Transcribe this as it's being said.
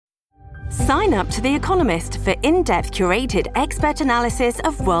Sign up to The Economist for in-depth curated expert analysis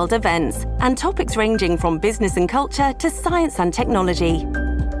of world events and topics ranging from business and culture to science and technology.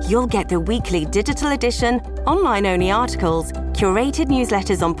 You'll get the weekly digital edition, online-only articles, curated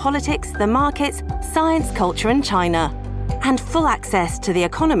newsletters on politics, the markets, science, culture and China, and full access to The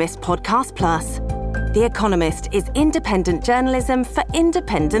Economist Podcast Plus. The Economist is independent journalism for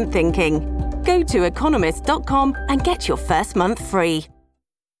independent thinking. Go to economist.com and get your first month free.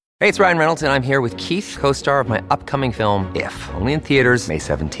 Hey, it's Ryan Reynolds, and I'm here with Keith, co-star of my upcoming film, If, only in theaters May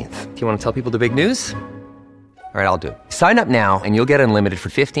 17th. Do you want to tell people the big news? All right, I'll do it. Sign up now and you'll get unlimited for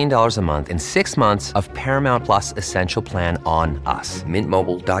 $15 a month and 6 months of Paramount Plus Essential Plan on us.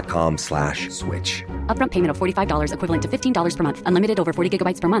 MintMobile.com/switch. Upfront payment of $45 equivalent to $15 per month. Unlimited over 40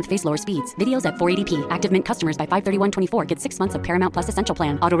 gigabytes per month. Face lower speeds. Videos at 480p. Active Mint customers by 531.24 get 6 months of Paramount Plus Essential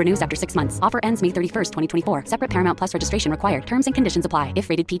Plan. Auto renews after 6 months. Offer ends May 31st, 2024. Separate Paramount Plus registration required. Terms and conditions apply if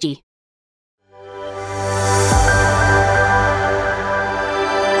rated PG.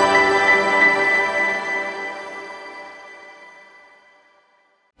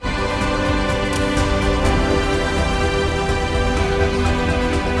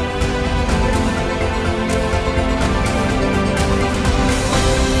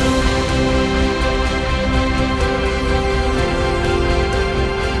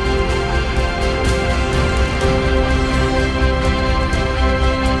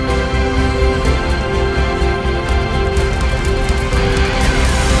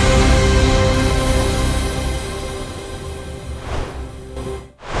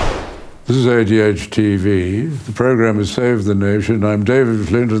 This is ADH TV. The program is Save the Nation. I'm David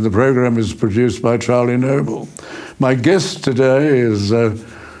Flint, and the program is produced by Charlie Noble. My guest today is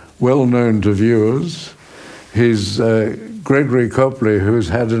well known to viewers. He's Gregory Copley, who's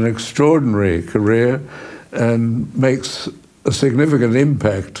had an extraordinary career and makes a significant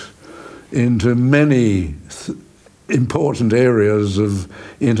impact into many important areas of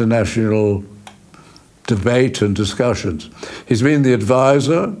international debate and discussions. He's been the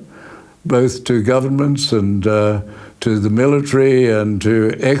advisor both to governments and to the military and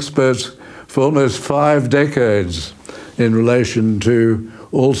to experts for almost 5 decades in relation to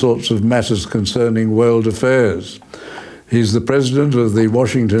all sorts of matters concerning world affairs. He's the president of the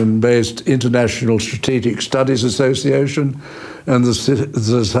Washington-based International Strategic Studies Association and the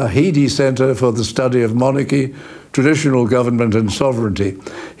Zahedi Center for the Study of Monarchy, Traditional Government and Sovereignty.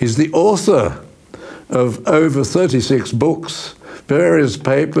 He's the author of over 36 books, various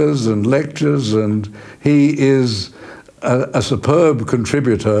papers and lectures, and he is a superb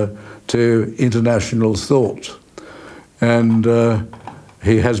contributor to international thought. And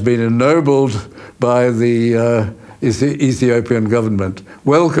he has been ennobled by the Ethiopian government.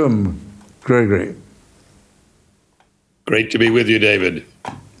 Welcome, Gregory. Great to be with you, David.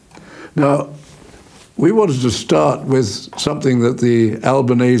 Now, we wanted to start with something that the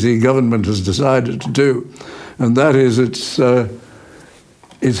Albanese government has decided to do, and that is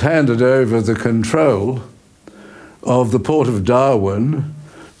it's handed over the control of the port of Darwin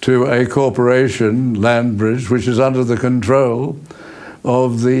to a corporation, Landbridge, which is under the control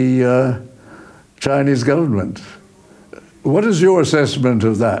of the Chinese government. What is your assessment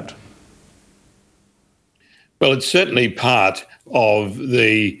of that? Well, it's certainly part of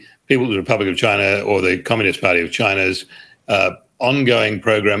the People's Republic of China or the Communist Party of China's ongoing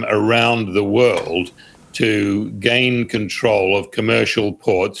program around the world to gain control of commercial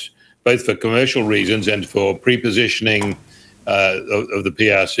ports, both for commercial reasons and for prepositioning of the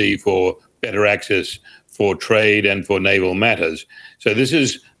PRC for better access for trade and for naval matters. So this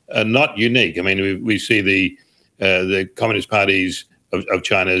is not unique. I mean, we see the Communist parties of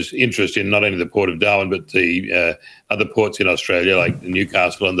China's interest in not only the port of Darwin, but the other ports in Australia, like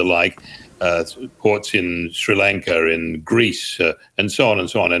Newcastle and the like, ports in Sri Lanka, in Greece, and so on,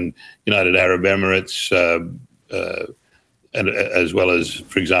 and United Arab Emirates, and as well as,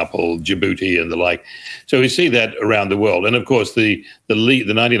 for example, Djibouti and the like. So we see that around the world. And of course, the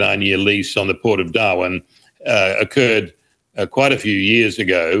 99-year lease on the port of Darwin occurred quite a few years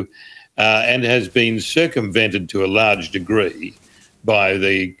ago and has been circumvented to a large degree by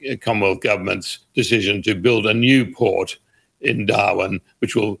the Commonwealth government's decision to build a new port in Darwin,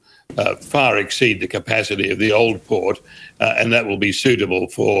 which will far exceed the capacity of the old port, and that will be suitable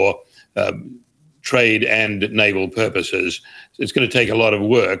for trade and naval purposes. It's going to take a lot of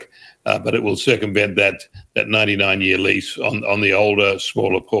work, but it will circumvent that 99-year lease on the older,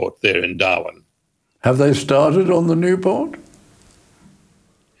 smaller port there in Darwin. Have they started on the new port?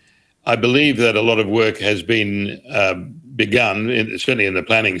 I believe that a lot of work has been begun, certainly in the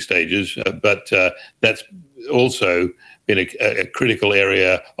planning stages, but that's also been a critical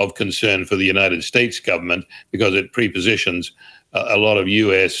area of concern for the United States government because it prepositions a lot of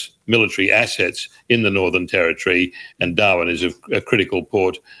U.S. military assets in the Northern Territory, and Darwin is a critical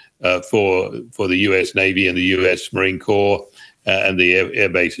port for the U.S. Navy and the U.S. Marine Corps, and the air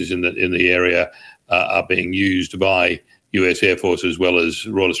bases in the area are being used by U.S. Air Force as well as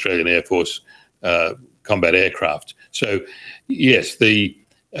Royal Australian Air Force combat aircraft. So, yes, the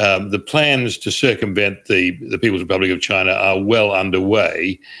plans to circumvent the People's Republic of China are well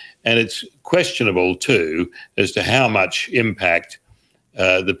underway, and it's questionable too as to how much impact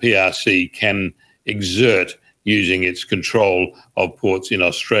the PRC can exert using its control of ports in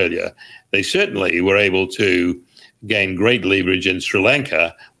Australia. They certainly were able to gain great leverage in Sri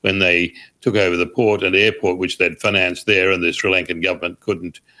Lanka when they took over the port and airport, which they'd financed there, and the Sri Lankan government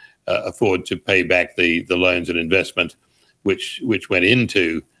couldn't afford to pay back the loans and investment which went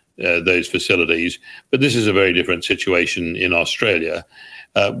into those facilities. But this is a very different situation in Australia.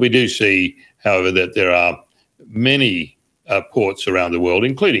 We do see, however, that there are many ports around the world,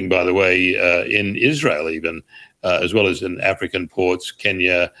 including, by the way, in Israel even, as well as in African ports,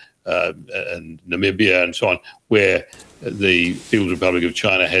 Kenya and Namibia and so on, where the People's Republic of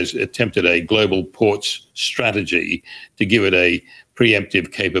China has attempted a global ports strategy to give it a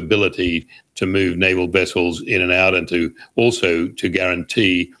preemptive capability to move naval vessels in and out, and to also to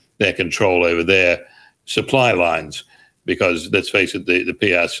guarantee their control over their supply lines. Because let's face it, the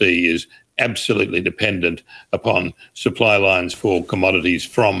PRC is absolutely dependent upon supply lines for commodities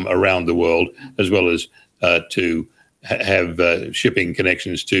from around the world, as well as to have shipping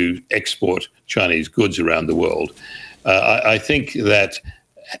connections to export Chinese goods around the world. I think that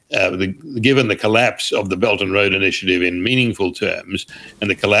given the collapse of the Belt and Road Initiative in meaningful terms, and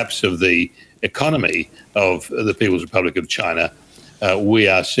the collapse of the economy of the People's Republic of China, we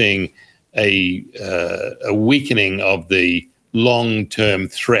are seeing a weakening of the long-term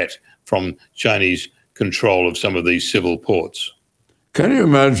threat from Chinese control of some of these civil ports. Can you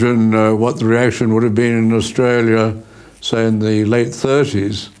imagine what the reaction would have been in Australia, say in the late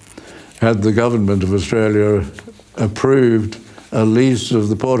 30s, had the government of Australia approved a lease of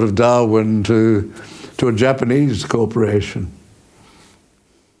the Port of Darwin to a Japanese corporation?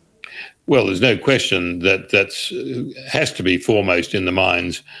 Well, there's no question that has to be foremost in the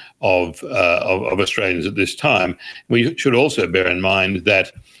minds of Australians at this time. We should also bear in mind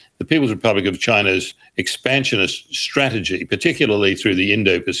that the People's Republic of China's expansionist strategy, particularly through the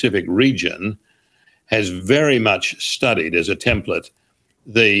Indo-Pacific region, has very much studied as a template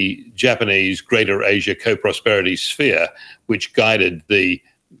the Japanese Greater Asia Co-Prosperity Sphere, which guided the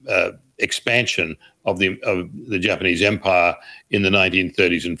expansion of the Japanese Empire in the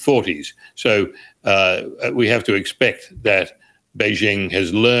 1930s and 40s. So we have to expect that Beijing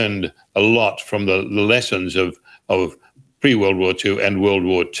has learned a lot from the lessons of pre-World War II and World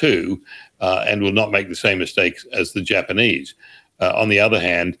War II, and will not make the same mistakes as the Japanese. On the other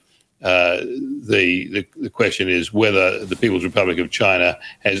hand, the question is whether the People's Republic of China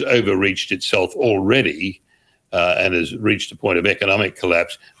has overreached itself already and has reached a point of economic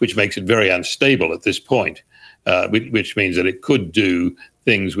collapse, which makes it very unstable at this point, which means that it could do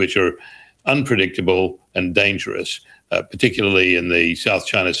things which are unpredictable and dangerous, particularly in the South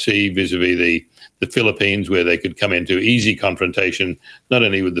China Sea vis-a-vis the Philippines, where they could come into easy confrontation, not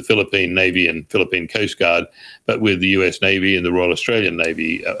only with the Philippine Navy and Philippine Coast Guard, but with the US Navy and the Royal Australian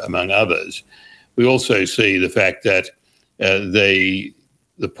Navy, among others. We also see the fact that the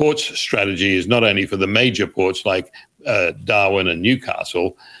ports strategy is not only for the major ports like Darwin and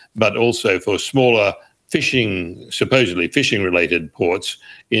Newcastle, but also for smaller supposedly fishing-related ports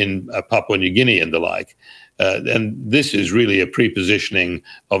in Papua New Guinea and the like. And this is really a prepositioning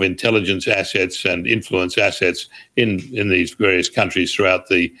of intelligence assets and influence assets in these various countries throughout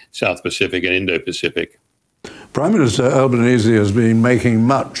the South Pacific and Indo-Pacific. Prime Minister Albanese has been making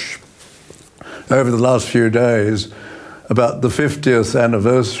much over the last few days about the 50th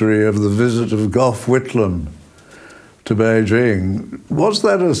anniversary of the visit of Gough Whitlam to Beijing. Was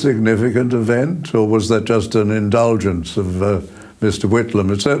that a significant event, or was that just an indulgence of Mr.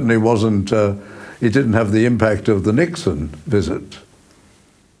 Whitlam? It certainly wasn't. It didn't have the impact of the Nixon visit.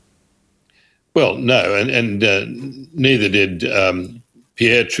 Well, no, and neither did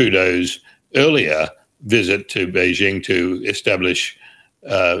Pierre Trudeau's earlier visit to Beijing to establish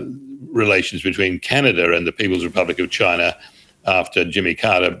relations between Canada and the People's Republic of China after Jimmy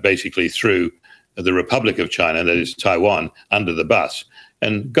Carter basically threw the Republic of China, that is Taiwan, under the bus.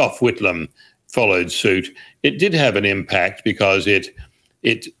 And Gough Whitlam followed suit. It did have an impact because it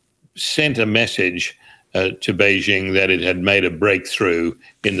sent a message to Beijing that it had made a breakthrough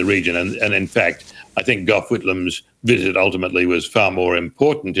in the region. And in fact, I think Gough Whitlam's visit ultimately was far more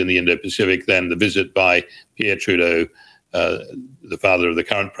important in the Indo-Pacific than the visit by Pierre Trudeau, the father of the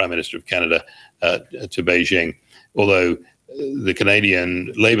current Prime Minister of Canada, to Beijing. Although the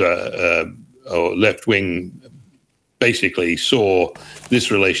Canadian Labour or left wing basically saw this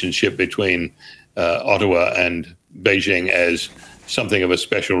relationship between Ottawa and Beijing as something of a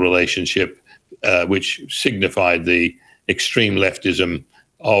special relationship, which signified the extreme leftism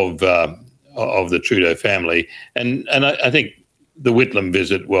of the Trudeau family. And I think the Whitlam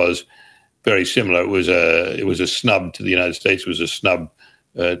visit was very similar. It was a snub to the United States. It was a snub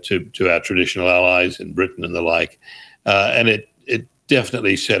to our traditional allies in Britain and the like. And it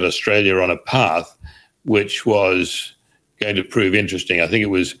definitely set Australia on a path which was going to prove interesting. I think it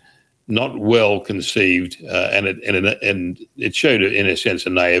was not well conceived, and it showed, in a sense, a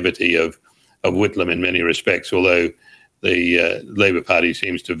naivety of Whitlam in many respects, although the Labour Party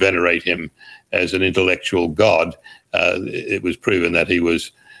seems to venerate him as an intellectual god. It was proven that he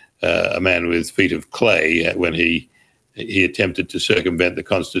was a man with feet of clay when he attempted to circumvent the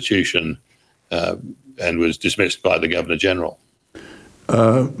Constitution and was dismissed by the Governor-General.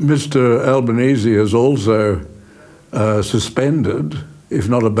 Mr. Albanese has also suspended, if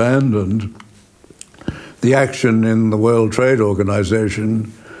not abandoned, the action in the World Trade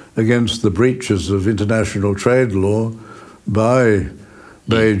Organization against the breaches of international trade law by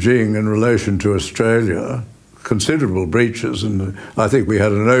Beijing in relation to Australia. Considerable breaches, and I think we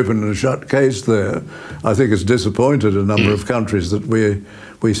had an open and shut case there. I think it's disappointed a number of countries that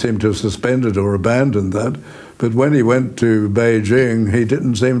we seem to have suspended or abandoned that. But when he went to Beijing, he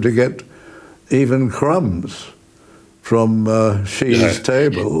didn't seem to get even crumbs from Xi's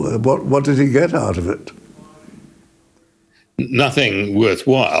table. What did he get out of it? Nothing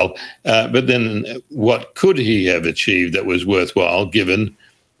worthwhile. But then what could he have achieved that was worthwhile, given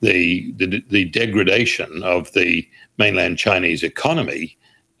the degradation of the mainland Chinese economy?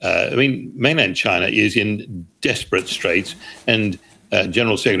 Mainland China is in desperate straits, and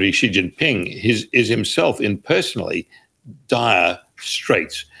General Secretary Xi Jinping is himself in personally dire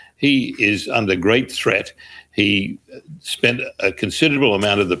straits. He is under great threat. He spent a considerable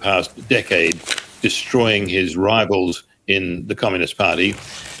amount of the past decade destroying his rivals in the Communist Party,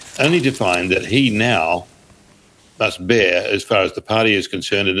 only to find that he now must bear, as far as the party is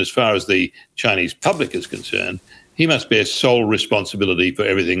concerned and as far as the Chinese public is concerned, he must bear sole responsibility for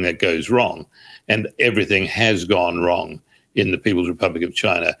everything that goes wrong. And everything has gone wrong in the People's Republic of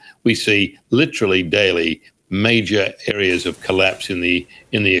China. We see literally daily major areas of collapse in the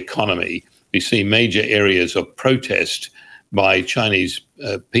economy. We see major areas of protest by Chinese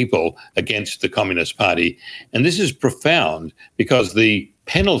people against the Communist Party. And this is profound because the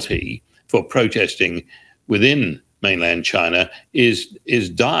penalty for protesting within mainland China is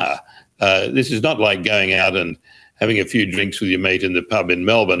dire. This is not like going out and having a few drinks with your mate in the pub in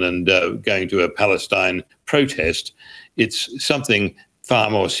Melbourne and going to a Palestine protest. It's something far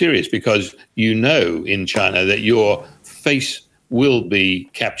more serious, because you know in China that your face will be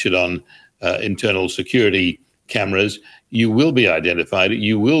captured on internal security cameras. You will be identified.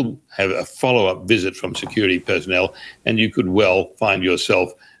 You will have a follow-up visit from security personnel, and you could well find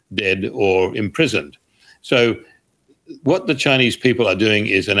yourself dead or imprisoned. So what the Chinese people are doing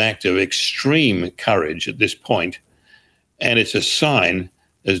is an act of extreme courage at this point, and it's a sign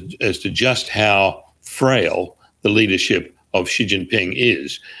as to just how frail the leadership of Xi Jinping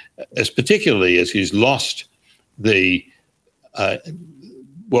is, particularly as he's lost the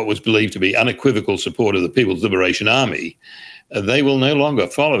what was believed to be unequivocal support of the People's Liberation Army. They will no longer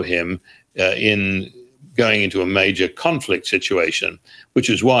follow him in going into a major conflict situation, which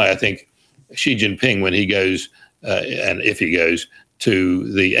is why I think Xi Jinping, when he goes, and if he goes,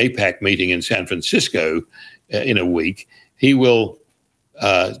 to the APAC meeting in San Francisco in a week, he will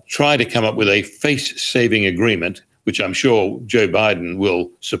try to come up with a face-saving agreement, which I'm sure Joe Biden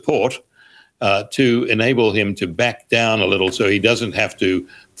will support, to enable him to back down a little so he doesn't have to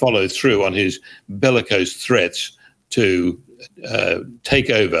follow through on his bellicose threats to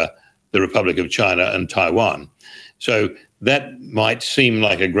take over the Republic of China and Taiwan. So that might seem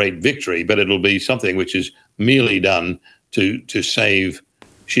like a great victory, but it'll be something which is merely done to save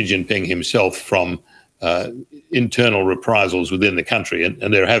Xi Jinping himself from internal reprisals within the country.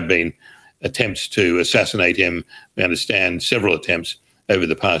 And there have been attempts to assassinate him. We understand several attempts over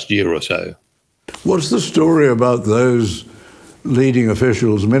the past year or so. What's the story about those leading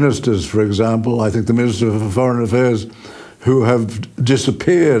officials, ministers, for example, I think the Minister for Foreign Affairs, who have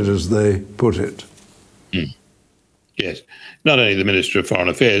disappeared, as they put it? Yes, not only the Minister of Foreign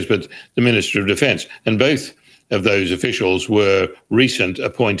Affairs, but the Minister of Defence. And both of those officials were recent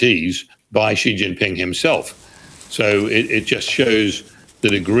appointees by Xi Jinping himself. So it just shows the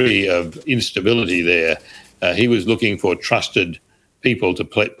degree of instability there. He was looking for trusted people to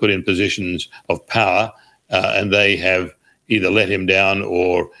put in positions of power, and they have either let him down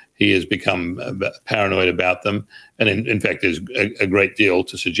or he has become paranoid about them. And in fact, there's a great deal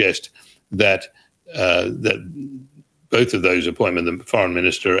to suggest that both of those appointments, the foreign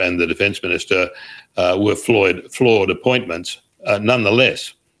minister and the defense minister, were flawed appointments.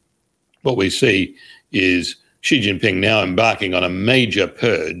 Nonetheless, what we see is Xi Jinping now embarking on a major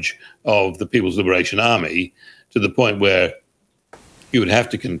purge of the People's Liberation Army, to the point where you would have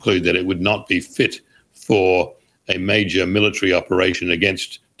to conclude that it would not be fit for a major military operation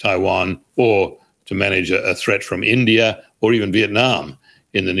against Taiwan or to manage a threat from India or even Vietnam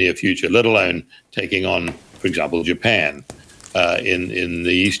in the near future, let alone taking on, for example, Japan in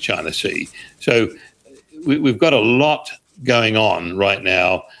the East China Sea. So we've got a lot going on right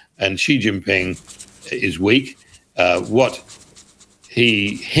now, and Xi Jinping is weak. What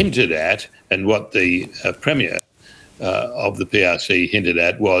he hinted at and what the premier of the PRC hinted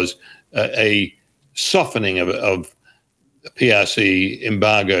at was a softening of PRC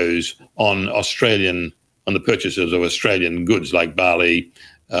embargoes on the purchases of Australian goods like barley,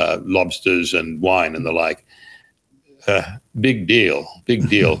 lobsters and wine and the like. Big deal.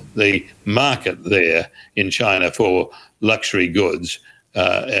 The market there in China for luxury goods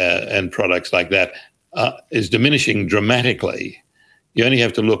and products like that is diminishing dramatically. You only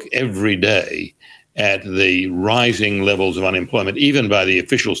have to look every day at the rising levels of unemployment, even by the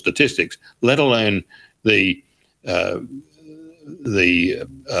official statistics, let alone the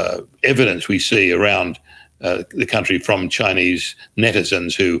evidence we see around the country from Chinese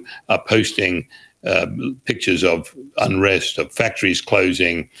netizens who are posting pictures of unrest, of factories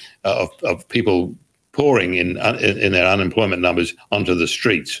closing, of people pouring in their unemployment numbers onto the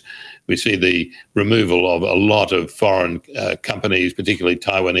streets. We see the removal of a lot of foreign companies, particularly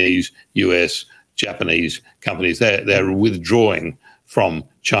Taiwanese, US, Japanese companies. They're withdrawing from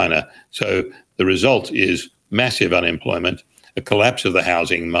China. So the result is massive unemployment, a collapse of the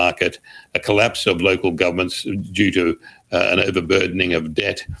housing market, a collapse of local governments due to an overburdening of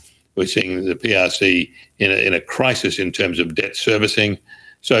debt. We're seeing the PRC in a crisis in terms of debt servicing.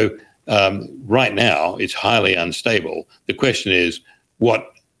 So right now, it's highly unstable. The question is, what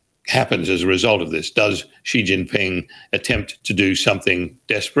happens as a result of this? Does Xi Jinping attempt to do something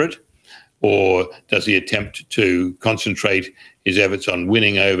desperate? Or does he attempt to concentrate his efforts on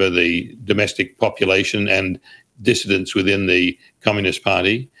winning over the domestic population and dissidents within the Communist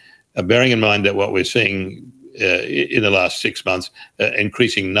Party? Bearing in mind that what we're seeing in the last 6 months,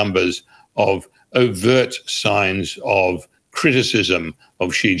 increasing numbers of overt signs of criticism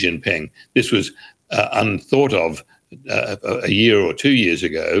of Xi Jinping. This was unthought of a year or 2 years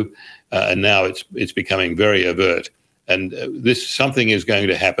ago, and now it's becoming very overt. And something is going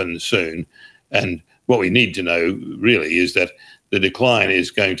to happen soon. And what we need to know really is that the decline is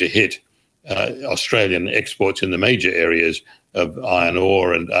going to hit Australian exports in the major areas of iron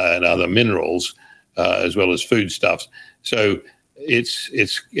ore and other minerals, as well as foodstuffs. So it's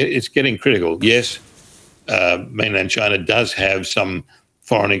getting critical. Yes, mainland China does have some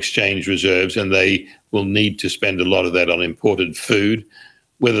foreign exchange reserves, and they will need to spend a lot of that on imported food.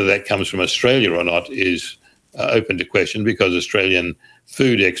 Whether that comes from Australia or not is open to question, because Australian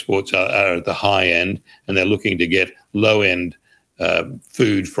food exports are at the high end, and they're looking to get low-end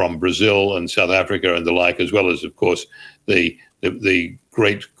food from Brazil and South Africa and the like, as well as, of course, the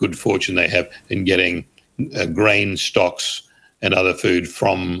great good fortune they have in getting grain stocks and other food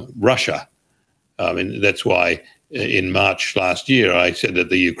from Russia. I mean, that's why in March last year I said that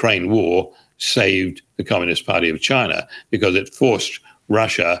the Ukraine war saved the Communist Party of China, because it forced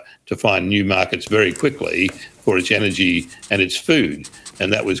Russia to find new markets very quickly for its energy and its food.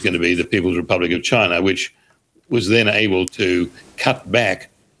 And that was going to be the People's Republic of China, which was then able to cut back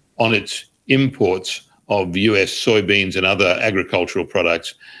on its imports of US soybeans and other agricultural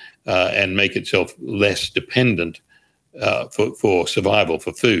products and make itself less dependent for survival,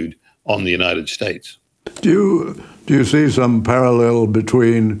 for food, on the United States. Do you see some parallel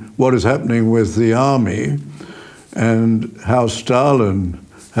between what is happening with the army and how Stalin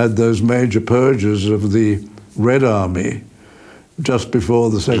had those major purges of the Red Army just before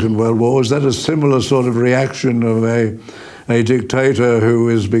the Second World War? Is that a similar sort of reaction of a dictator who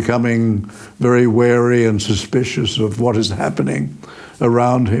is becoming very wary and suspicious of what is happening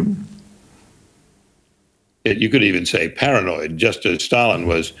around him? You could even say paranoid, just as Stalin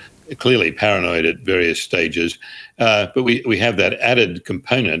was clearly paranoid at various stages. But we have that added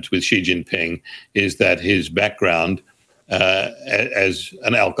component with Xi Jinping, is that his background as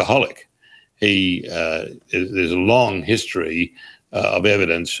an alcoholic. There's a long history of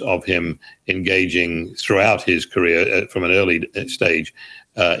evidence of him engaging throughout his career from an early stage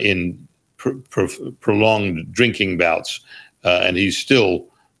in prolonged drinking bouts, and he's still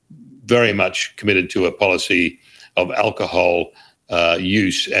very much committed to a policy of alcohol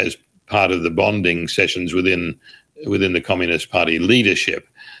use as part of the bonding sessions within the Communist Party leadership.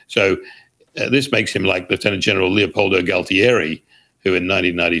 So this makes him like Lieutenant General Leopoldo Galtieri, who in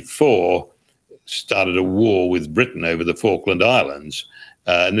 1994 started a war with Britain over the Falkland Islands.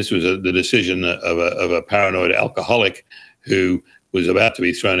 And this was the decision of a paranoid alcoholic who was about to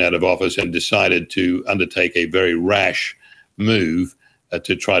be thrown out of office and decided to undertake a very rash move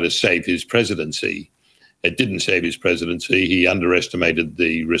to try to save his presidency. It didn't save his presidency. He underestimated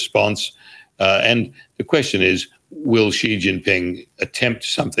the response. And the question is, will Xi Jinping attempt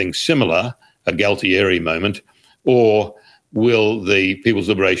something similar, a Galtieri moment, or will the People's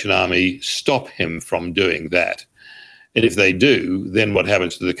Liberation Army stop him from doing that? And if they do, then what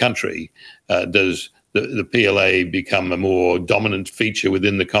happens to the country? Does the PLA become a more dominant feature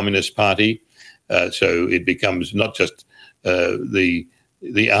within the Communist Party? So it becomes not just the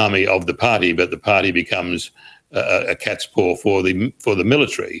army of the party, but the party becomes a cat's paw for the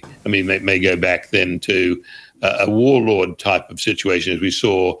military. I mean, it may go back then to a warlord type of situation, as we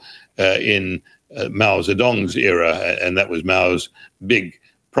saw in Mao Zedong's era, and that was Mao's big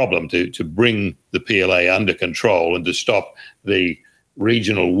problem, to bring the PLA under control and to stop the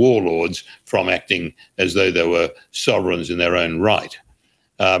regional warlords from acting as though they were sovereigns in their own right.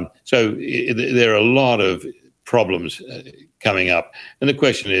 So there are a lot of problems coming up, and the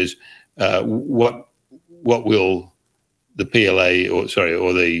question is, what will the PLA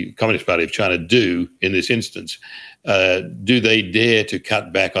or the Communist Party of China do in this instance? Do they dare to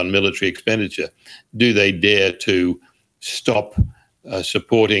cut back on military expenditure? Do they dare to stop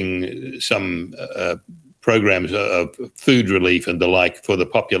supporting some programs of food relief and the like for the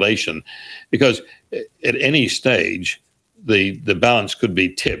population? Because at any stage, the balance could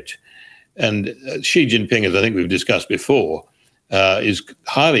be tipped. And Xi Jinping, as I think we've discussed before, is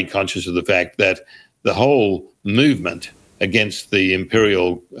highly conscious of the fact that the whole movement against the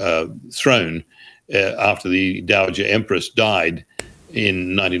imperial throne after the Dowager Empress died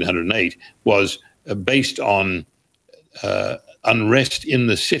in 1908 was based on unrest in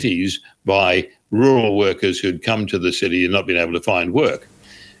the cities by rural workers who'd come to the city and not been able to find work.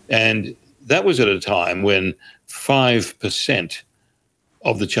 And that was at a time when 5%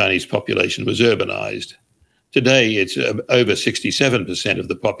 of the Chinese population was urbanized. Today, it's over 67% of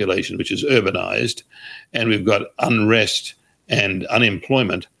the population which is urbanized, and we've got unrest and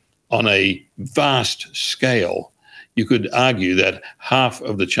unemployment on a vast scale. You could argue that half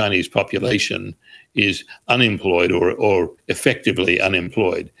of the Chinese population is unemployed or effectively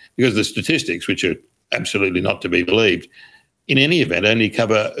unemployed, because the statistics, which are absolutely not to be believed, in any event only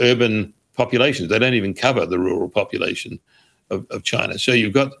cover urban populations. They don't even cover the rural population of China. So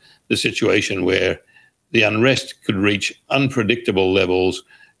you've got the situation where the unrest could reach unpredictable levels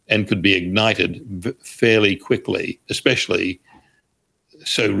and could be ignited fairly quickly, especially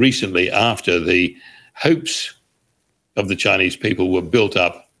so recently after the hopes of the Chinese people were built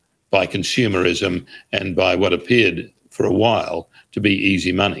up by consumerism and by what appeared for a while to be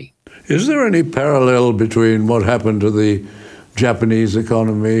easy money. Is there any parallel between what happened to the Japanese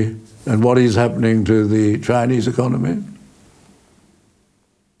economy and what is happening to the Chinese economy?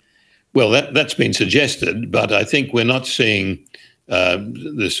 Well, that's been suggested, but I think we're not seeing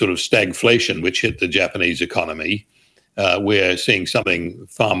the sort of stagflation which hit the Japanese economy. We're seeing something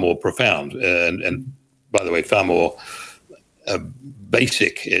far more profound and by the way, far more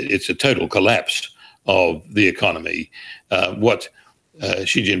basic. It's a total collapse of the economy. What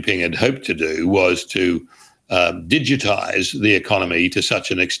Xi Jinping had hoped to do was to digitize the economy to such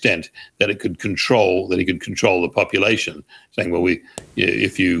an extent that he could control the population, saying, well,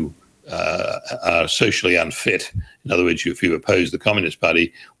 if you are socially unfit, in other words, if you oppose the Communist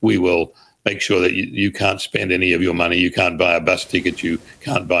Party, we will make sure that you can't spend any of your money, you can't buy a bus ticket, you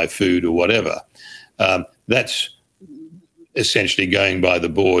can't buy food or whatever. That's essentially going by the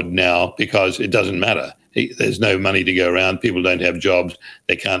board now, because it doesn't matter. There's no money to go around. People don't have jobs.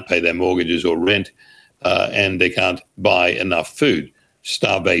 They can't pay their mortgages or rent, and they can't buy enough food.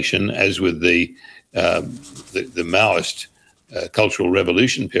 Starvation, as with the Maoist Cultural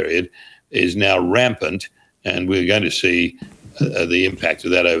Revolution period, is now rampant, and we're going to see the impact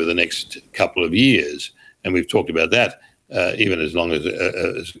of that over the next couple of years. And we've talked about that even as long as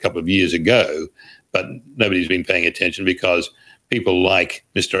a couple of years ago. But nobody's been paying attention because people like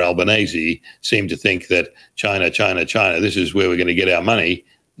Mr. Albanese seem to think that China, this is where we're going to get our money.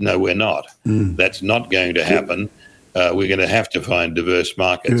 No, we're not. That's not going to happen. We're going to have to find diverse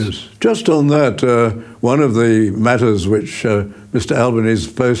markets. Yes. Just on that, one of the matters which Mr. Albanese is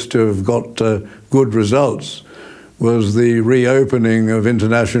supposed to have got good results was the reopening of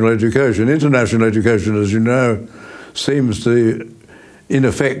international education. International education, as you know, seems to, in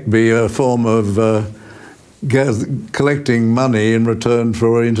effect, be a form of collecting money in return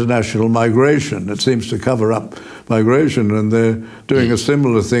for international migration. It seems to cover up migration, and they're doing a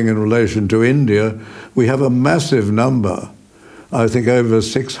similar thing in relation to India. We have a massive number, I think over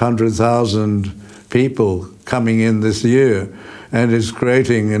 600,000 people coming in this year, and it's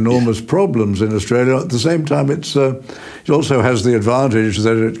creating enormous problems in Australia. At the same time, it also has the advantage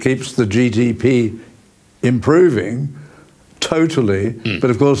that it keeps the GDP improving totally,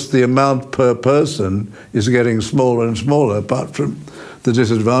 but of course the amount per person is getting smaller and smaller, apart from the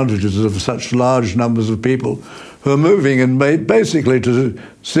disadvantages of such large numbers of people who are moving and basically to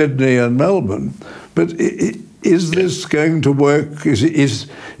Sydney and Melbourne. But is this going to work? Is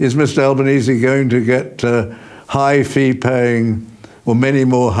Mr. Albanese going to get high fee paying, or many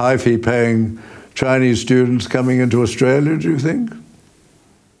more high fee paying Chinese students coming into Australia, do you think?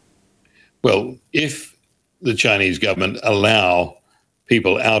 Well, if the Chinese government allow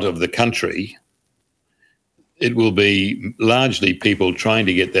people out of the country, it will be largely people trying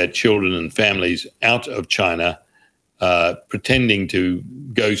to get their children and families out of China, pretending to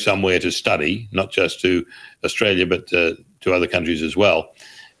go somewhere to study, not just to Australia, but to other countries as well.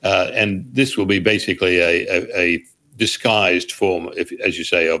 And this will be basically a disguised form, as you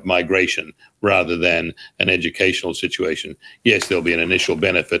say, of migration rather than an educational situation. Yes, there'll be an initial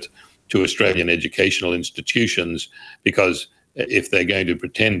benefit to Australian educational institutions, because if they're going to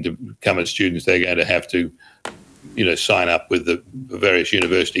pretend to become as students, they're going to have to, sign up with the various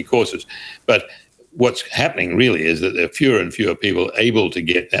university courses. But what's happening really is that there are fewer and fewer people able to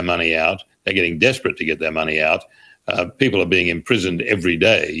get their money out. They're getting desperate to get their money out. People are being imprisoned every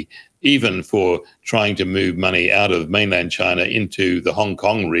day, even for trying to move money out of mainland China into the Hong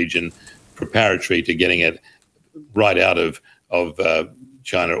Kong region, preparatory to getting it right out of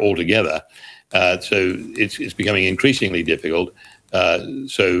China altogether. So it's becoming increasingly difficult.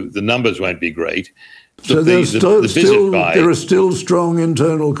 So the numbers won't be great. So there are still strong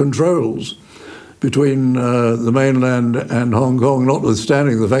internal controls between the mainland and Hong Kong,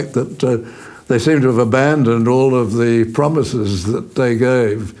 notwithstanding the fact that they seem to have abandoned all of the promises that they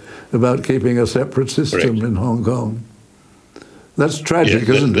gave about keeping a separate system in Hong Kong. That's tragic,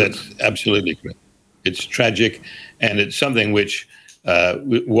 isn't it? That's absolutely correct. It's tragic, and it's something which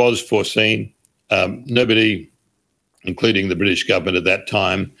was foreseen. Nobody, including the British government at that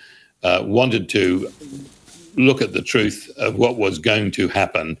time, wanted to look at the truth of what was going to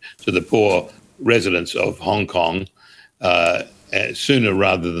happen to the poor residents of Hong Kong sooner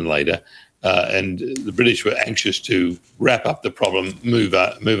rather than later. And the British were anxious to wrap up the problem, move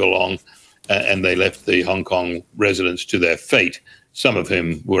along, and they left the Hong Kong residents to their fate, some of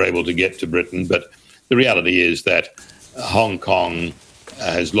whom were able to get to Britain. But the reality is that Hong Kong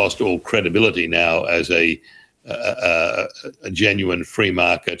has lost all credibility now as a genuine free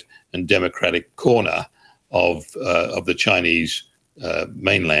market and democratic corner of the Chinese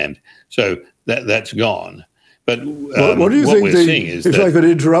mainland. So that's gone. But what do you think we're seeing is if I could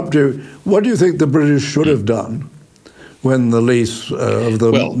interrupt you, what do you think the British should have done when the lease of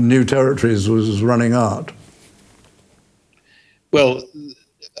the new territories was running out? Well,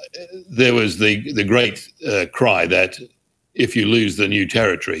 there was the great cry that if you lose the new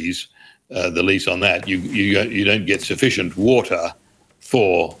territories, the lease on that, you don't get sufficient water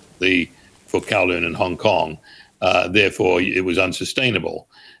for Kowloon and Hong Kong. Therefore, it was unsustainable.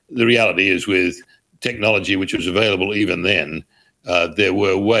 The reality is, with technology which was available even then, there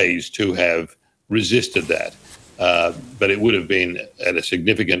were ways to have resisted that. But it would have been at a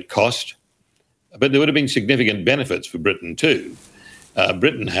significant cost. But there would have been significant benefits for Britain too.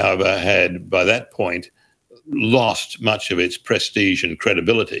 Britain, however, had by that point lost much of its prestige and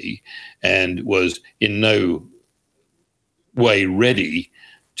credibility and was in no way ready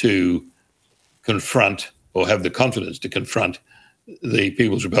to confront or have the confidence to confront the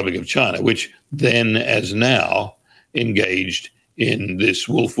People's Republic of China, which then, as now, engaged in this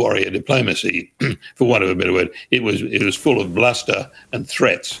wolf warrior diplomacy, for want of a better word. It was full of bluster and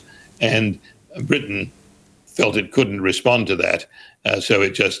threats, and Britain felt it couldn't respond to that, so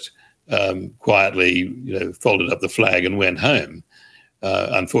it just quietly, folded up the flag and went home.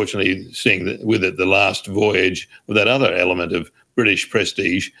 unfortunately seeing with it the last voyage of that other element of British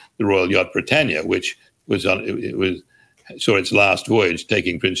prestige, the Royal Yacht Britannia, which saw its last voyage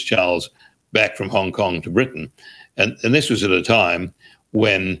taking Prince Charles back from Hong Kong to Britain. And this was at a time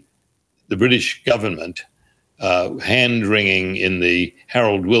when the British government, hand-wringing in the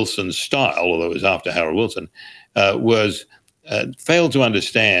Harold Wilson style, although it was after Harold Wilson, failed to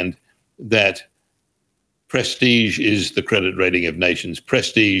understand that prestige is the credit rating of nations.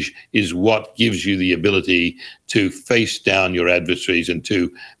 Prestige is what gives you the ability to face down your adversaries and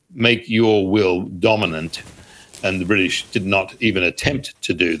to make your will dominant. And the British did not even attempt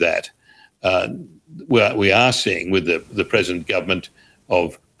to do that. We are seeing with the present government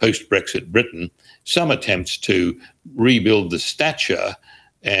of post-Brexit Britain some attempts to rebuild the stature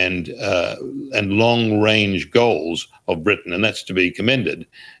and long-range goals of Britain, and that's to be commended.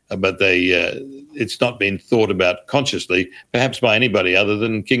 But it's not been thought about consciously, perhaps by anybody other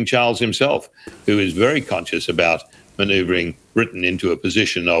than King Charles himself, who is very conscious about manoeuvring Britain into a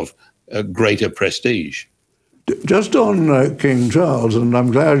position of greater prestige. Just on King Charles, and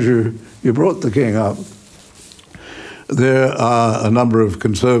I'm glad you brought the King up, there are a number of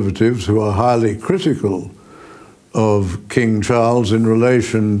conservatives who are highly critical of King Charles in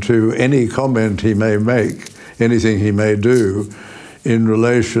relation to any comment he may make, anything he may do in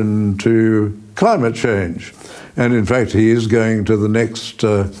relation to climate change. And in fact, he is going to the next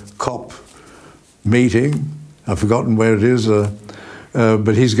COP meeting. I've forgotten where it is,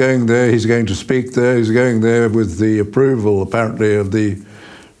 but he's going there, he's going to speak there, he's going there with the approval, apparently, of the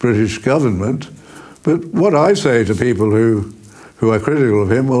British government. But what I say to people who are critical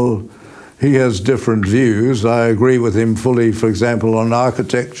of him, well, he has different views. I agree with him fully, for example, on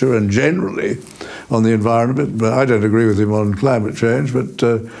architecture and generally on the environment, but I don't agree with him on climate change, but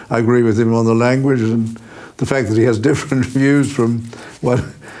I agree with him on the language, and the fact that he has different views from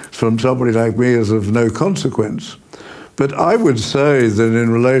somebody like me is of no consequence. But I would say that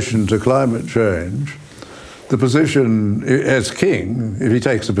in relation to climate change, the position as king, if he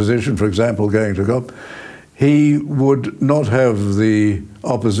takes a position, for example, going to COP, he would not have the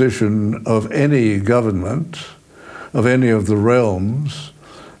opposition of any government, of any of the realms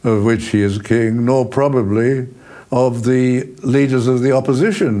of which he is king, nor probably of the leaders of the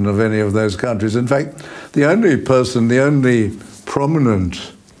opposition of any of those countries. In fact, the only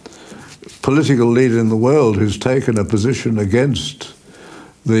prominent political leader in the world who's taken a position against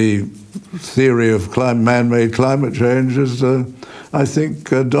the theory of man-made climate change is, I think,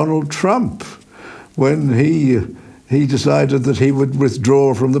 Donald Trump, when he decided that he would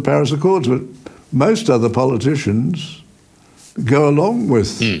withdraw from the Paris Accords. But most other politicians go along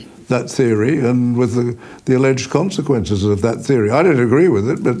with that theory and with the alleged consequences of that theory. I don't agree with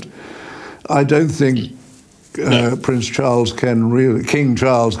it, but I don't think King Charles can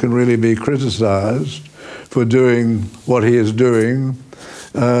really be criticised for doing what he is doing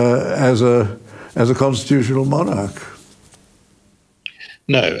as a constitutional monarch.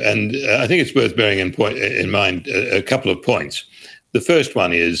 No, and I think it's worth bearing in mind a couple of points. The first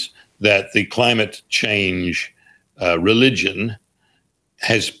one is that the climate change religion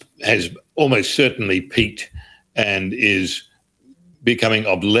has almost certainly peaked and is becoming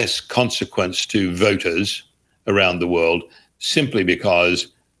of less consequence to voters around the world, simply because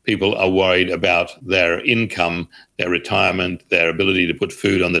people are worried about their income, their retirement, their ability to put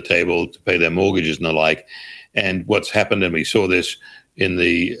food on the table, to pay their mortgages and the like. And what's happened, and we saw this in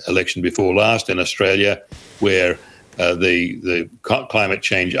the election before last in Australia, where the climate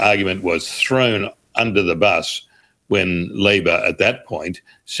change argument was thrown under the bus when Labor at that point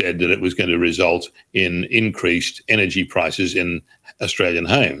said that it was going to result in increased energy prices in Australian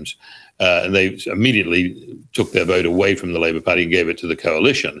homes. And they immediately took their vote away from the Labor Party and gave it to the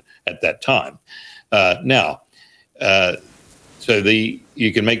coalition at that time. So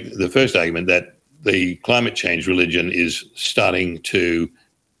you can make the first argument that the climate change religion is starting to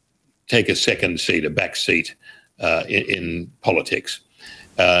take a second seat, a back seat in politics.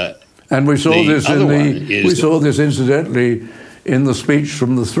 And we saw this incidentally in the speech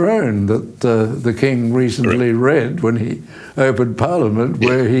from the throne that the King recently read when he opened Parliament,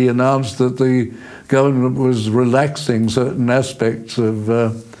 where he announced that the government was relaxing certain aspects of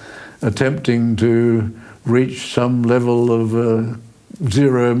attempting to reach some level of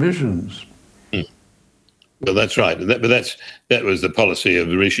zero emissions. Well, that's right. But that was the policy of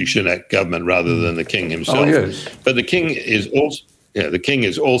the Rishi Sunak government rather than the King himself. Oh, yes. But the King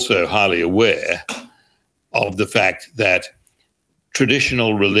is also highly aware of the fact that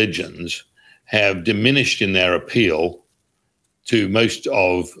traditional religions have diminished in their appeal to most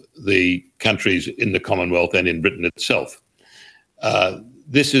of the countries in the Commonwealth and in Britain itself.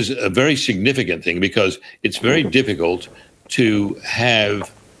 this is a very significant thing because it's very difficult to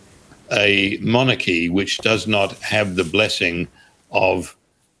have a monarchy which does not have the blessing of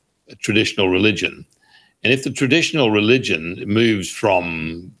a traditional religion. And if the traditional religion moves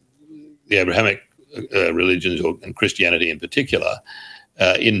from the Abrahamic religions and Christianity in particular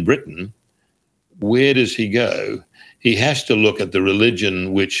in Britain, where does he go? He has to look at the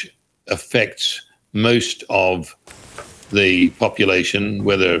religion which affects most of the population,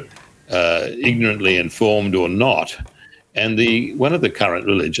 whether ignorantly informed or not. And one of the current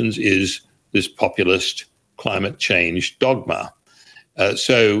religions is this populist climate change dogma. It's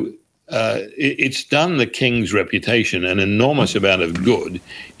done the king's reputation an enormous amount of good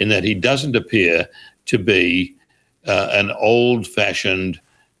in that he doesn't appear to be an old-fashioned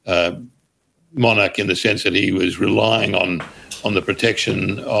monarch in the sense that he was relying on the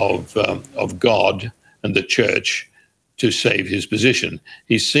protection of God and the church to save his position.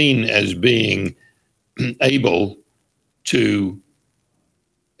 He's seen as being able to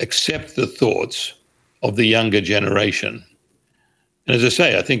accept the thoughts of the younger generation. And as I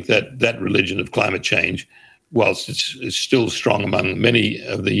say, I think that religion of climate change, whilst it's still strong among many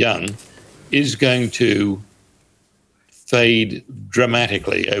of the young, is going to fade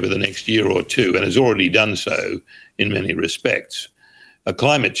dramatically over the next year or two, and has already done so in many respects.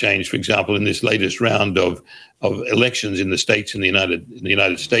 Climate change, for example, in this latest round of elections in the states in the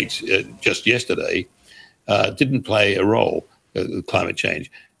United States just yesterday, didn't play a role. Climate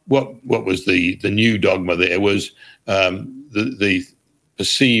change. What was the new dogma there was the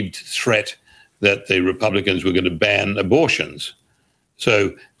perceived threat that the Republicans were going to ban abortions.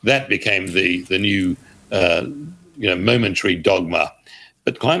 So that became the new momentary dogma.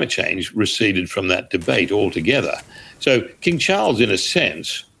 But climate change receded from that debate altogether. So King Charles, in a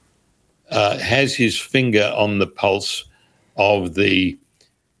sense, has his finger on the pulse of the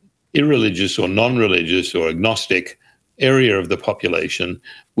irreligious or non-religious or agnostic area of the population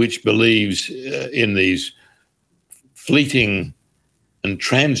which believes in these fleeting and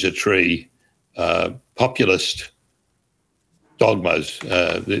transitory populist dogmas.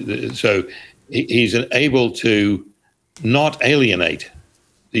 So he's able to not alienate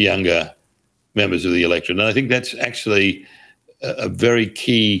the younger members of the electorate. And I think that's actually a very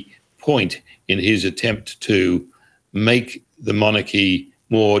key point in his attempt to make the monarchy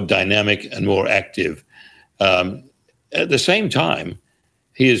more dynamic and more active. At the same time,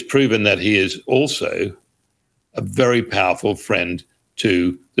 he has proven that he is also a very powerful friend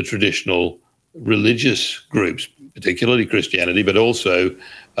to the traditional religious groups, particularly Christianity, but also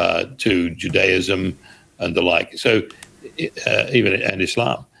to Judaism and the like. So and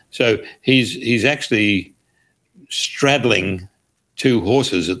Islam. So he's actually straddling two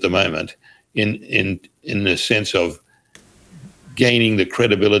horses at the moment in the sense of gaining the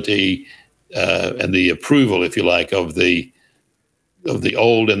credibility and the approval, if you like, of the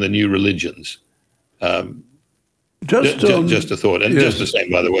old and the new religions. Just a thought, and yes. Just the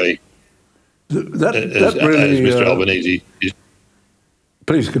same, by the way, as Mr. Albanese.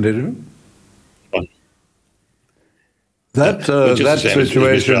 Please continue. That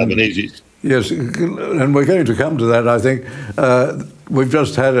situation. Yes, and we're going to come to that. I think we've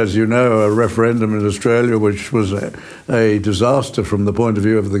just had, as you know, a referendum in Australia, which was a disaster from the point of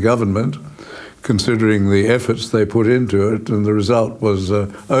view of the government, considering the efforts they put into it, and the result was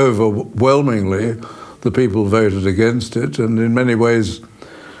overwhelmingly the people voted against it, and in many ways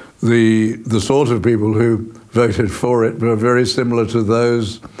the sort of people who voted for it were very similar to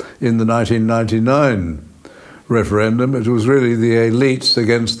those in the 1999 referendum. It was really the elites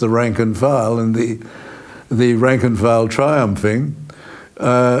against the rank and file, and the rank and file triumphing.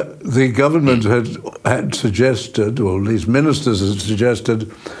 The government had suggested, or at least ministers had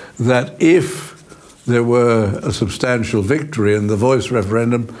suggested, that if there were a substantial victory in the voice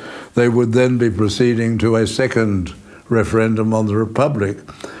referendum, they would then be proceeding to a second referendum on the Republic.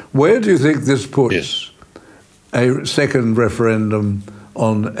 Where do you think this puts a second referendum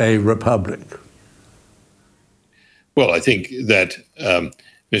on a Republic? Well, I think that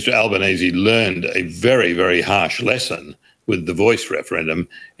Mr. Albanese learned a very, very harsh lesson with the voice referendum.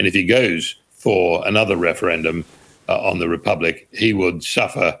 And if he goes for another referendum on the Republic, he would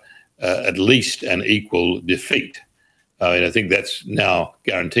suffer at least an equal defeat. I think that's now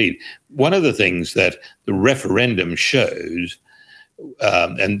guaranteed. One of the things that the referendum shows,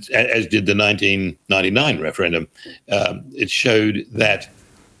 and as did the 1999 referendum, it showed that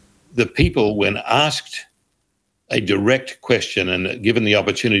the people, when asked a direct question and given the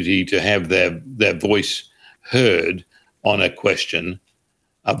opportunity to have their voice heard on a question,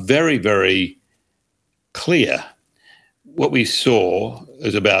 are very, very clear. what we saw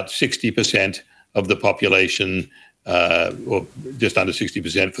is about 60% of the population, or just under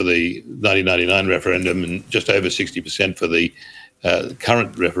 60% for the 1999 referendum and just over 60% for the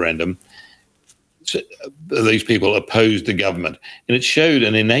current referendum. So these people opposed the government. And it showed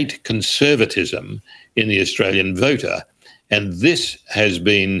an innate conservatism in the Australian voter. And this has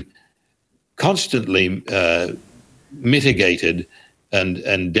been constantly mitigated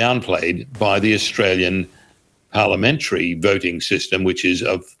and downplayed by the Australian parliamentary voting system, which is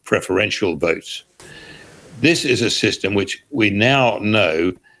of preferential votes. This is a system which we now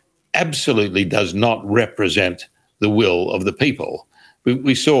know absolutely does not represent the will of the people.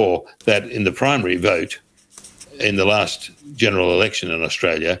 We saw that in the primary vote in the last general election in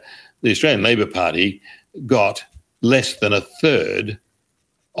Australia, the Australian Labor Party got less than a third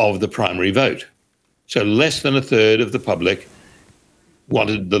of the primary vote. So less than a third of the public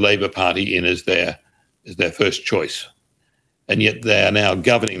wanted the Labor Party in as their first choice. And yet they are now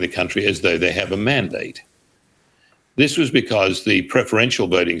governing the country as though they have a mandate. This was because the preferential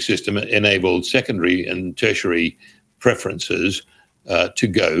voting system enabled secondary and tertiary preferences to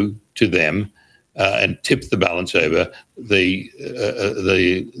go to them and tip the balance over the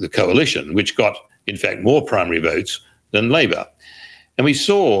coalition, which got, in fact, more primary votes than Labor. And we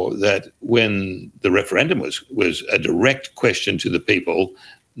saw that when the referendum was a direct question to the people,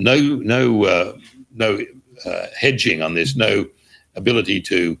 no hedging on this, no ability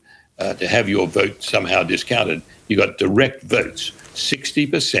to have your vote somehow discounted. You got direct votes.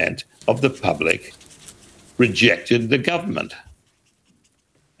 60% of the public rejected the government,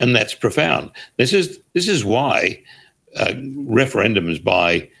 and that's profound. This is why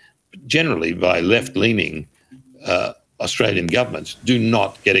referendums generally by left-leaning Australian governments do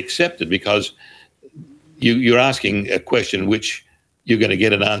not get accepted, because you're asking a question which you're going to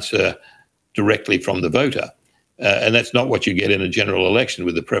get an answer directly from the voter. And that's not what you get in a general election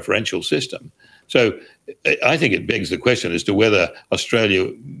with the preferential system. So I think it begs the question as to whether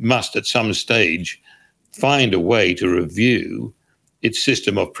Australia must at some stage find a way to review its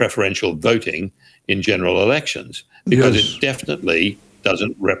system of preferential voting in general elections, because yes, it definitely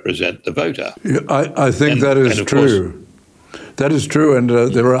doesn't represent the voter. I think that is true. That is true, and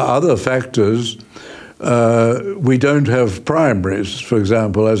there are other factors. We don't have primaries, for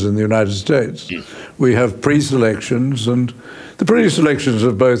example, as in the United States. Yes. We have pre-selections, and the pre-selections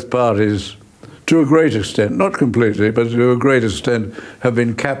of both parties, to a great extent, not completely, but to a great extent, have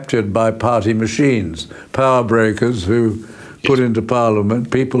been captured by party machines, power brokers who put into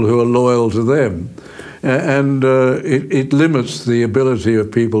Parliament people who are loyal to them. And it limits the ability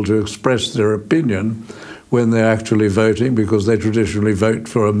of people to express their opinion when they're actually voting, because they traditionally vote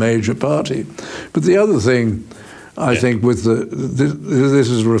for a major party. But the other thing, I think, with this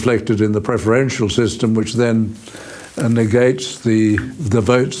is reflected in the preferential system, which then negates the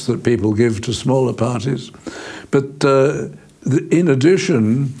votes that people give to smaller parties. But in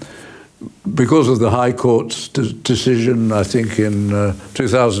addition, because of the High Court's decision, I think in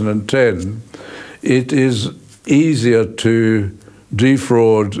 2010, it is easier to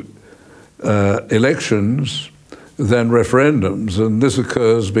defraud elections than referendums, and this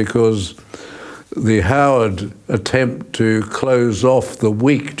occurs because the Howard attempt to close off the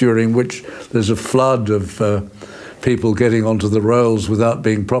week during which there's a flood of people getting onto the rolls without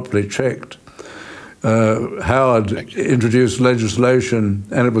being properly checked. Howard introduced legislation,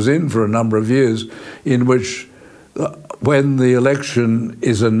 and it was in for a number of years, in which when the election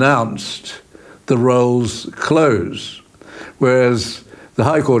is announced, the rolls close, whereas the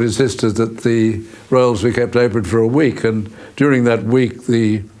High Court insisted that the rolls be kept open for a week, and during that week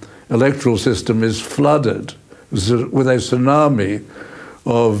the electoral system is flooded with a tsunami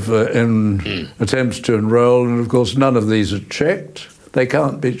of attempts to enrol, and of course none of these are checked. They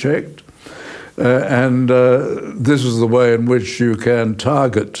can't be checked. And this is the way in which you can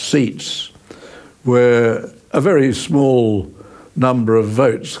target seats where a very small number of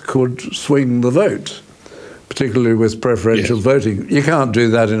votes could swing the vote, particularly with preferential voting. You can't do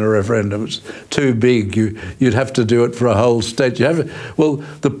that in a referendum. It's too big. You'd have to do it for a whole state.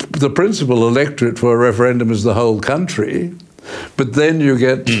 The principal electorate for a referendum is the whole country, but then you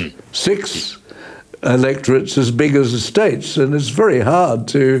get 6 electorates as big as the states, and it's very hard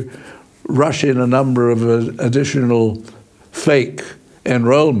to rush in a number of additional fake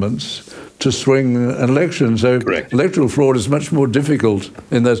enrolments to swing an election. So Correct. Electoral fraud is much more difficult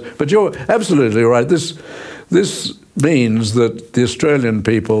in those. But you're absolutely right. This means that the Australian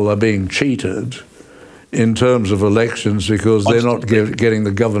people are being cheated in terms of elections because they're not getting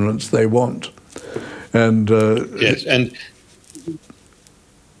the governance they want. And yes, and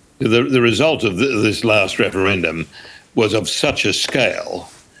the result of this last referendum was of such a scale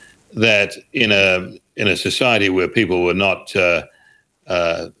that in a society where people were not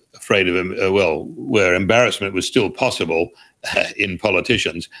afraid of him, where embarrassment was still possible in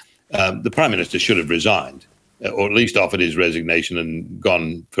politicians, the Prime Minister should have resigned, or at least offered his resignation and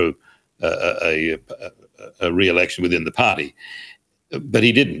gone for a re-election within the party. But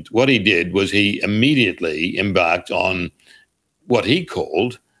he didn't. What he did was he immediately embarked on what he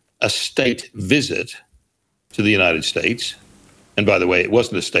called a state visit to the United States. And by the way, it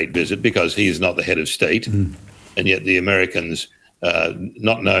wasn't a state visit because he is not the head of state. And yet the Americans,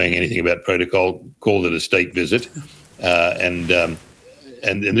 not knowing anything about protocol, called it a state visit. And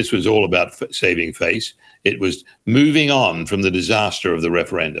this was all about saving face. It was moving on from the disaster of the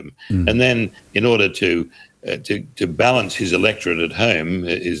referendum. And then in order to balance his electorate at home,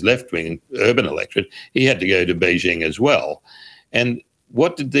 his left-wing urban electorate, he had to go to Beijing as well. And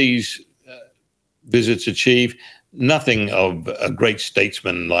what did these visits achieve? Nothing of a great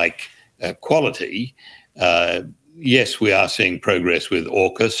statesman-like quality. Yes, we are seeing progress with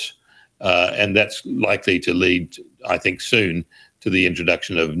AUKUS, and that's likely to lead, I think, soon to the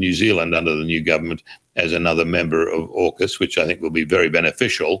introduction of New Zealand under the new government as another member of AUKUS, which I think will be very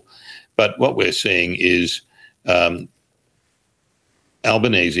beneficial. But what we're seeing is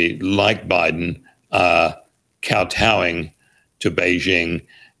Albanese, like Biden, are kowtowing to Beijing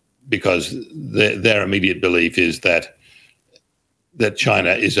because their immediate belief is that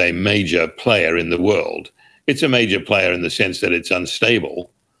China is a major player in the world. It's a major player in the sense that it's unstable.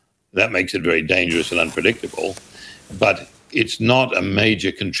 That makes it very dangerous and unpredictable. But it's not a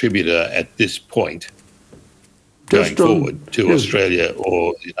major contributor at this point going forward to Australia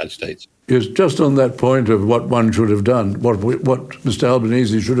or the United States. Yes, just on that point of what one should have done, what Mr.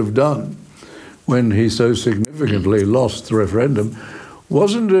 Albanese should have done when he so significantly lost the referendum,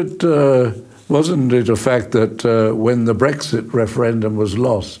 wasn't it a fact that when the Brexit referendum was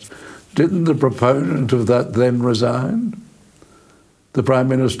lost, didn't the proponent of that then resign? The Prime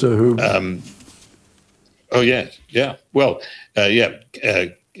Minister who... Well,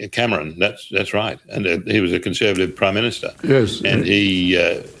 Cameron, that's right. And he was a Conservative Prime Minister. Yes. And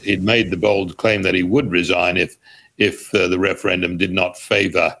he'd made the bold claim that he would resign if the referendum did not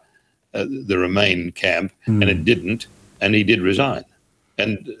favour the Remain camp, and it didn't, and he did resign.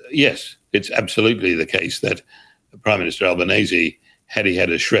 And yes, it's absolutely the case that Prime Minister Albanese, had he had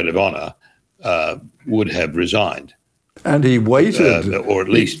a shred of honour, would have resigned. And he waited. Or at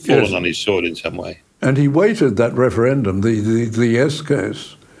least fallen on his sword in some way. And he weighted that referendum, the yes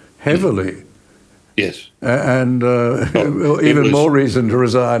case, heavily. Yes. And even more reason to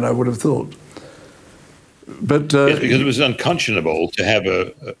resign, I would have thought. But yes, because it was unconscionable to have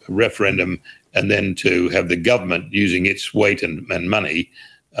a referendum and then to have the government using its weight and money,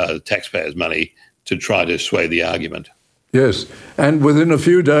 taxpayers' money, to try to sway the argument. Yes, and within a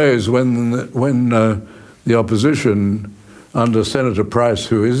few days, when the opposition under Senator Price,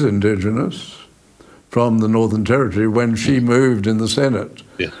 who is Indigenous from the Northern Territory, when she moved in the Senate,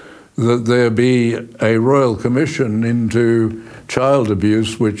 that there be a royal commission into child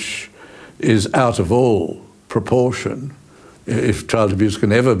abuse, which is out of all proportion, if child abuse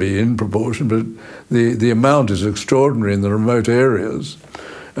can ever be in proportion, but the amount is extraordinary in the remote areas,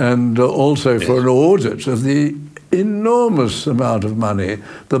 and also for an audit of the enormous amount of money,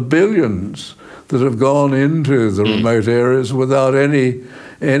 the billions that have gone into the remote areas without any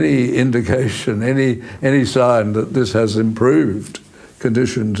indication, any sign that this has improved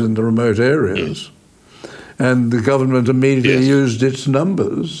conditions in the remote areas. And the government immediately used its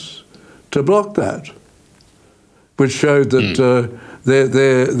numbers to block that, which showed that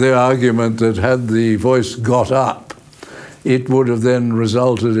their argument that had the voice got up, it would have then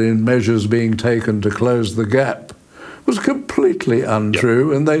resulted in measures being taken to close the gap, was completely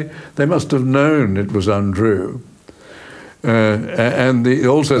untrue, and they must have known it was untrue. And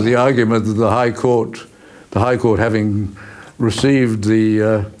also the argument that the High Court having received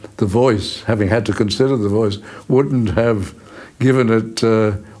the voice, having had to consider the voice, wouldn't have given it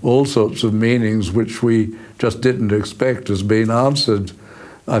all sorts of meanings which we just didn't expect has been answered.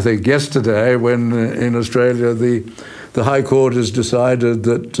 I think yesterday, when in Australia the High Court has decided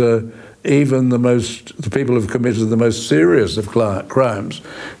that even the people who've committed the most serious of crimes,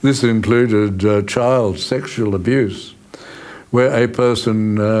 this included child sexual abuse, where a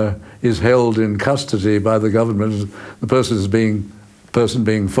person is held in custody by the government, the person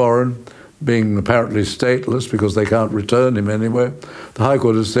being foreign, being apparently stateless because they can't return him anywhere. The High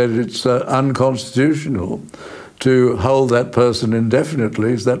Court has said it's unconstitutional to hold that person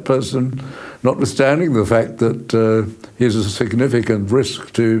indefinitely. That person, notwithstanding the fact that he's a significant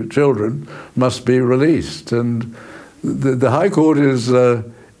risk to children, must be released. And the High Court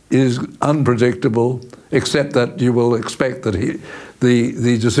is unpredictable, except that you will expect that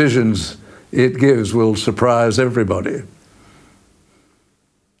the decisions it gives will surprise everybody.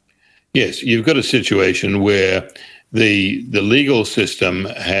 Yes, you've got a situation where the legal system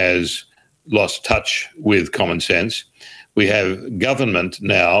has lost touch with common sense. We have government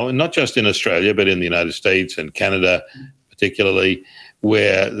now, not just in Australia, but in the United States and Canada particularly,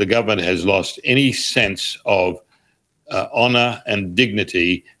 where the government has lost any sense of honor and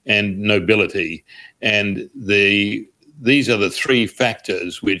dignity and nobility. And these are the three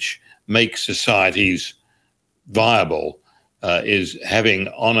factors which make societies viable, is having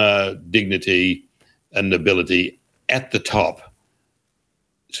honor, dignity, and nobility at the top,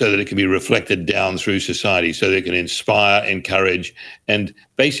 so that it can be reflected down through society, so that it can inspire, encourage, and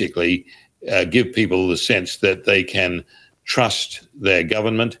basically give people the sense that they can trust their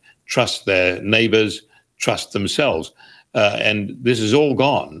government, trust their neighbours, trust themselves. And this is all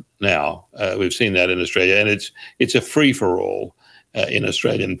gone now. We've seen that in Australia, and it's a free-for-all in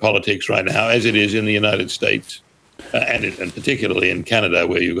Australian politics right now, as it is in the United States, and particularly in Canada,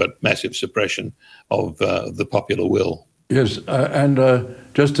 where you've got massive suppression of the popular will. Yes, and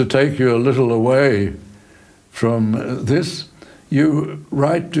just to take you a little away from this, you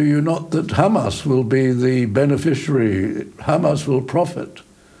write, do you not, that Hamas will be the beneficiary, Hamas will profit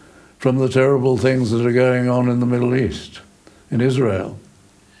from the terrible things that are going on in the Middle East, in Israel?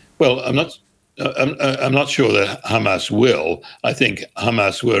 Well, I'm not sure that Hamas will. I think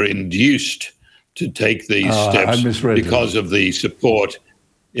Hamas were induced to take these steps because of the support.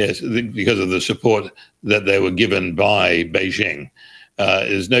 Yes, because of the support that they were given by Beijing.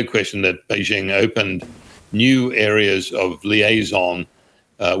 There's no question that Beijing opened new areas of liaison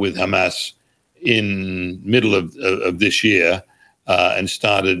with Hamas in middle of this year and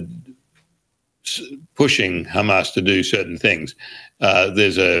started pushing Hamas to do certain things.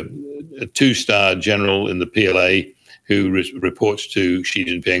 There's a two-star general in the PLA who reports to Xi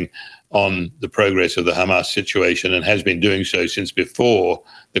Jinping on the progress of the Hamas situation, and has been doing so since before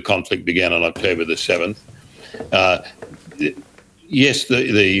the conflict began on October the 7th. Yes,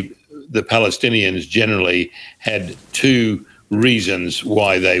 the Palestinians generally had two reasons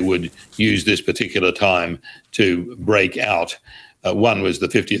why they would use this particular time to break out. One was the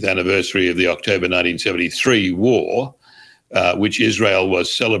 50th anniversary of the October 1973 war, which Israel was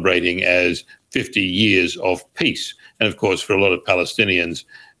celebrating as 50 years of peace. And of course, for a lot of Palestinians,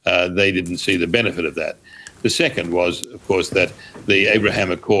 they didn't see the benefit of that. The second was, of course, that the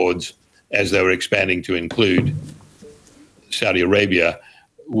Abraham Accords, as they were expanding to include Saudi Arabia,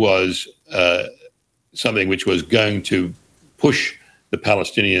 was something which was going to push the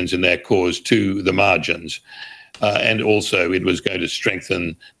Palestinians and their cause to the margins. And also it was going to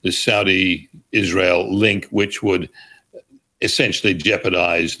strengthen the Saudi-Israel link, which would essentially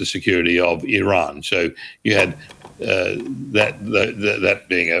jeopardize the security of Iran. So you had that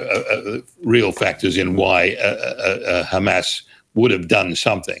being a real factors in why Hamas would have done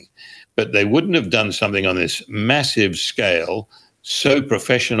something. But they wouldn't have done something on this massive scale, so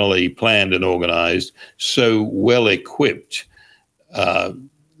professionally planned and organized, so well equipped,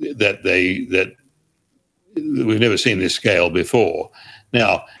 that we've never seen this scale before.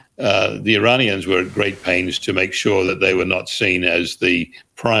 Now, the Iranians were at great pains to make sure that they were not seen as the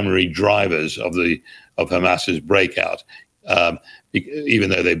primary drivers of Hamas's breakout, even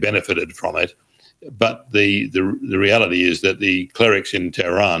though they benefited from it. But the reality is that the clerics in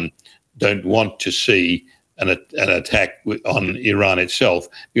Tehran don't want to see an attack on Iran itself,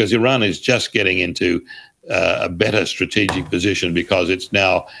 because Iran is just getting into a better strategic position, because it's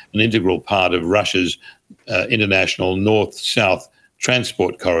now an integral part of Russia's international north-south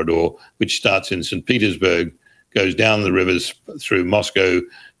transport corridor, which starts in St. Petersburg, goes down the rivers through Moscow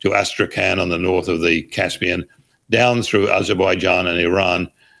to Astrakhan on the north of the Caspian, down through Azerbaijan and Iran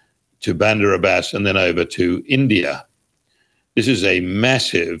to Bandar Abbas, and then over to India. This is a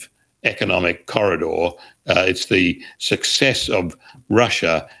massive economic corridor. It's the success of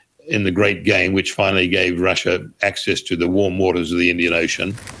Russia in the Great Game, which finally gave Russia access to the warm waters of the Indian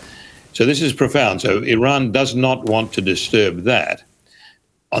Ocean. So this is profound. So Iran does not want to disturb that.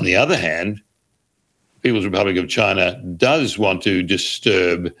 On the other hand, People's Republic of China does want to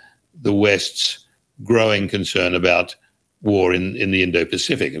disturb the West's growing concern about war in the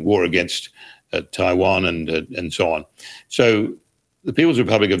Indo-Pacific and war against Taiwan and so on. So the People's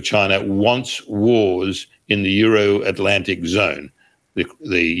Republic of China wants wars in the Euro-Atlantic zone,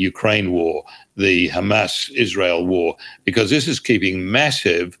 the Ukraine war, the Hamas-Israel war, because this is keeping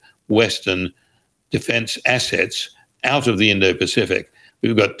massive Western defense assets out of the Indo-Pacific.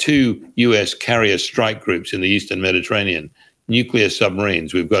 We've got 2 US carrier strike groups in the Eastern Mediterranean, nuclear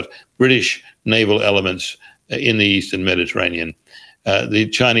submarines. We've got British naval elements in the Eastern Mediterranean. The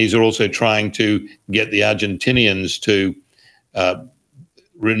Chinese are also trying to get the Argentinians to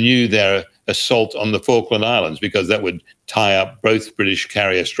renew their assault on the Falkland Islands, because that would tie up both British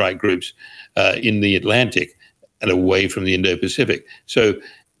carrier strike groups in the Atlantic and away from the Indo-Pacific. So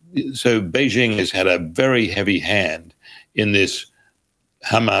Beijing has had a very heavy hand in this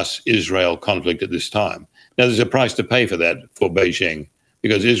Hamas-Israel conflict at this time. Now, there's a price to pay for that for Beijing,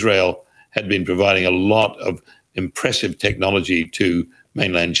 because Israel had been providing a lot of impressive technology to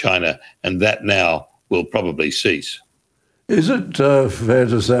mainland China, and that now will probably cease. Is it fair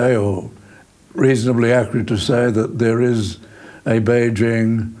to say, or reasonably accurate to say, that there is a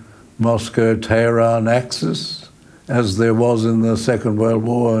Beijing, Moscow, Tehran axis, as there was in the Second World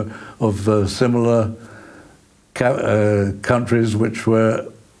War, of similar countries which were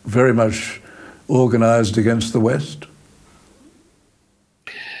very much organized against the West?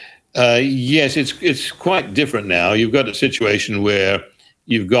 Yes, it's quite different now. You've got a situation where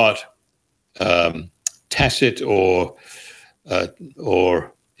you've got tacit or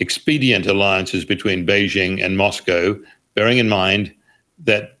expedient alliances between Beijing and Moscow, bearing in mind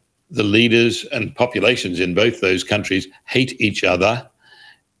that the leaders and populations in both those countries hate each other.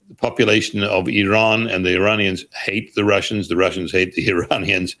 The population of Iran and the Iranians hate the Russians hate the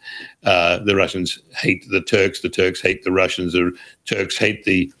Iranians, the Russians hate the Turks hate the Russians, the Turks hate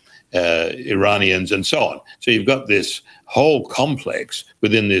the Iranians, and so on. So you've got this whole complex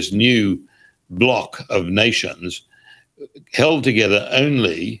within this new bloc of nations held together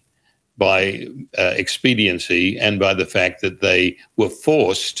only by expediency and by the fact that they were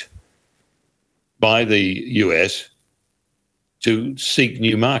forced by the US to seek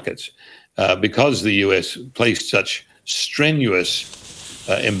new markets, because the US placed such strenuous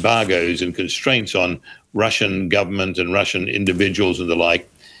embargoes and constraints on Russian government and Russian individuals and the like.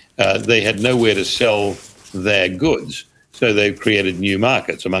 They had nowhere to sell their goods. So they've created new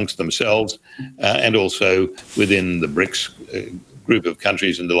markets amongst themselves and also within the BRICS group of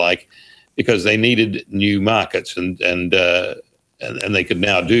countries and the like, because they needed new markets, and they could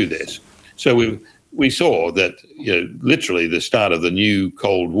now do this. So we saw that, literally the start of the new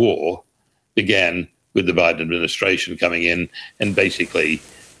Cold War began with the Biden administration coming in and basically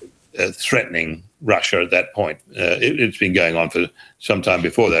threatening Russia at that point. It's been going on for some time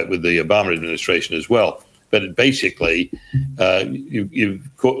before that with the Obama administration as well. But it basically, you've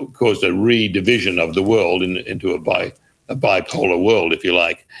caused a redivision of the world into a bipolar world, if you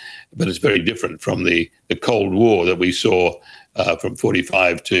like. But it's very different from the Cold War that we saw from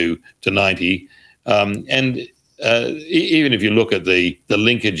 45 to 90. And even if you look at the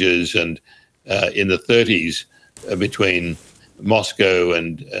linkages and in the 30s between Moscow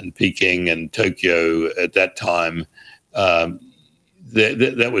and Peking and Tokyo at that time,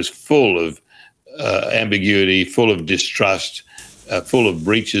 that was full of ambiguity, full of distrust, full of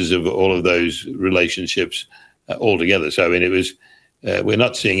breaches of all of those relationships altogether. So, I mean, it was, we're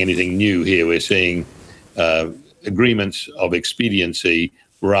not seeing anything new here. We're seeing agreements of expediency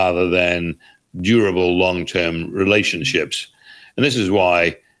rather than durable long-term relationships. And this is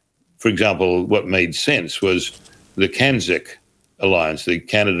why, for example, what made sense was the CANZIC alliance, the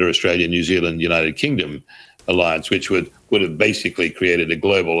Canada, Australia, New Zealand, United Kingdom alliance, which would have basically created a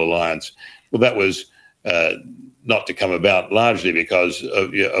global alliance. Well, that was not to come about largely because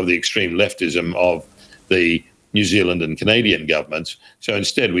of the extreme leftism of the New Zealand and Canadian governments. So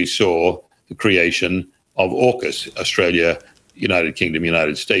instead, we saw the creation of AUKUS, Australia, United Kingdom,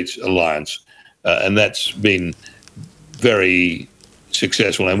 United States alliance. And that's been very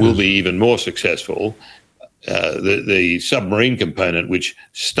successful and will be even more successful. The submarine component, which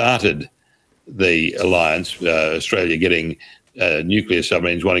started the alliance, Australia getting nuclear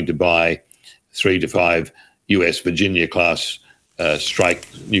submarines, wanting to buy 3 to 5 US Virginia-class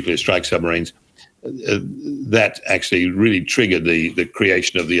nuclear strike submarines, that actually really triggered the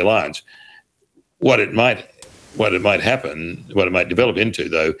creation of the alliance. What it might develop into,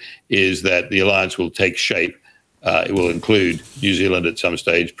 though, is that the alliance will take shape. It will include New Zealand at some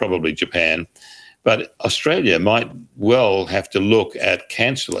stage, probably Japan. But Australia might well have to look at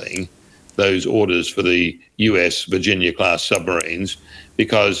cancelling those orders for the US Virginia-class submarines,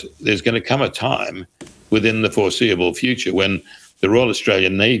 because there's going to come a time within the foreseeable future when the Royal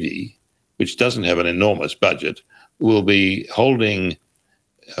Australian Navy, which doesn't have an enormous budget, will be holding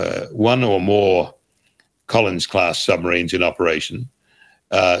one or more Collins-class submarines in operation,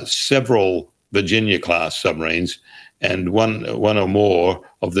 several Virginia-class submarines, and one or more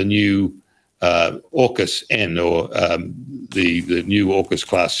of the new AUKUS N, or the new AUKUS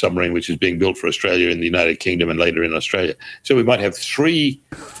class submarine, which is being built for Australia in the United Kingdom and later in Australia. So we might have 3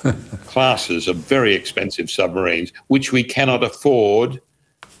 classes of very expensive submarines, which we cannot afford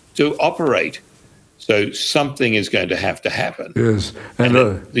to operate. So something is going to happen. Yes, and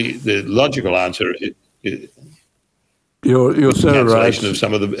the logical answer is you're so cancellation right. of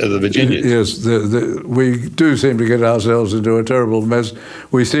some of the Virginias. Yes, we do seem to get ourselves into a terrible mess.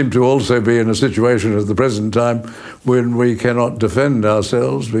 We seem to also be in a situation at the present time when we cannot defend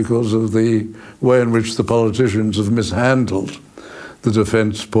ourselves because of the way in which the politicians have mishandled the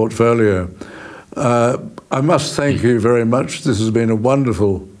defence portfolio. I must thank you very much. This has been a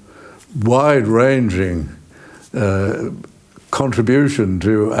wonderful, wide-ranging contribution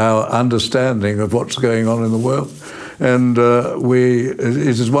to our understanding of what's going on in the world. And it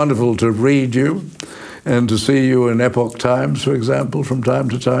is wonderful to read you and to see you in Epoch Times, for example, from time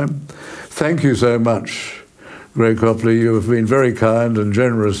to time. Thank you so much, Greg Copley. You have been very kind and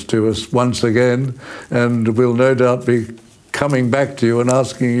generous to us once again, and we'll no doubt be coming back to you and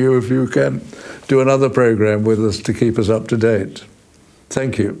asking you if you can do another program with us to keep us up to date.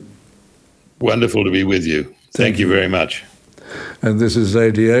 Thank you. Wonderful to be with you. Thank you very much. And this is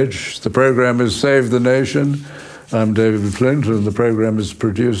ADH. The program is Save the Nation. I'm David Flint, and the program is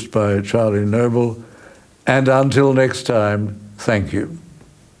produced by Charlie Noble. And until next time, thank you.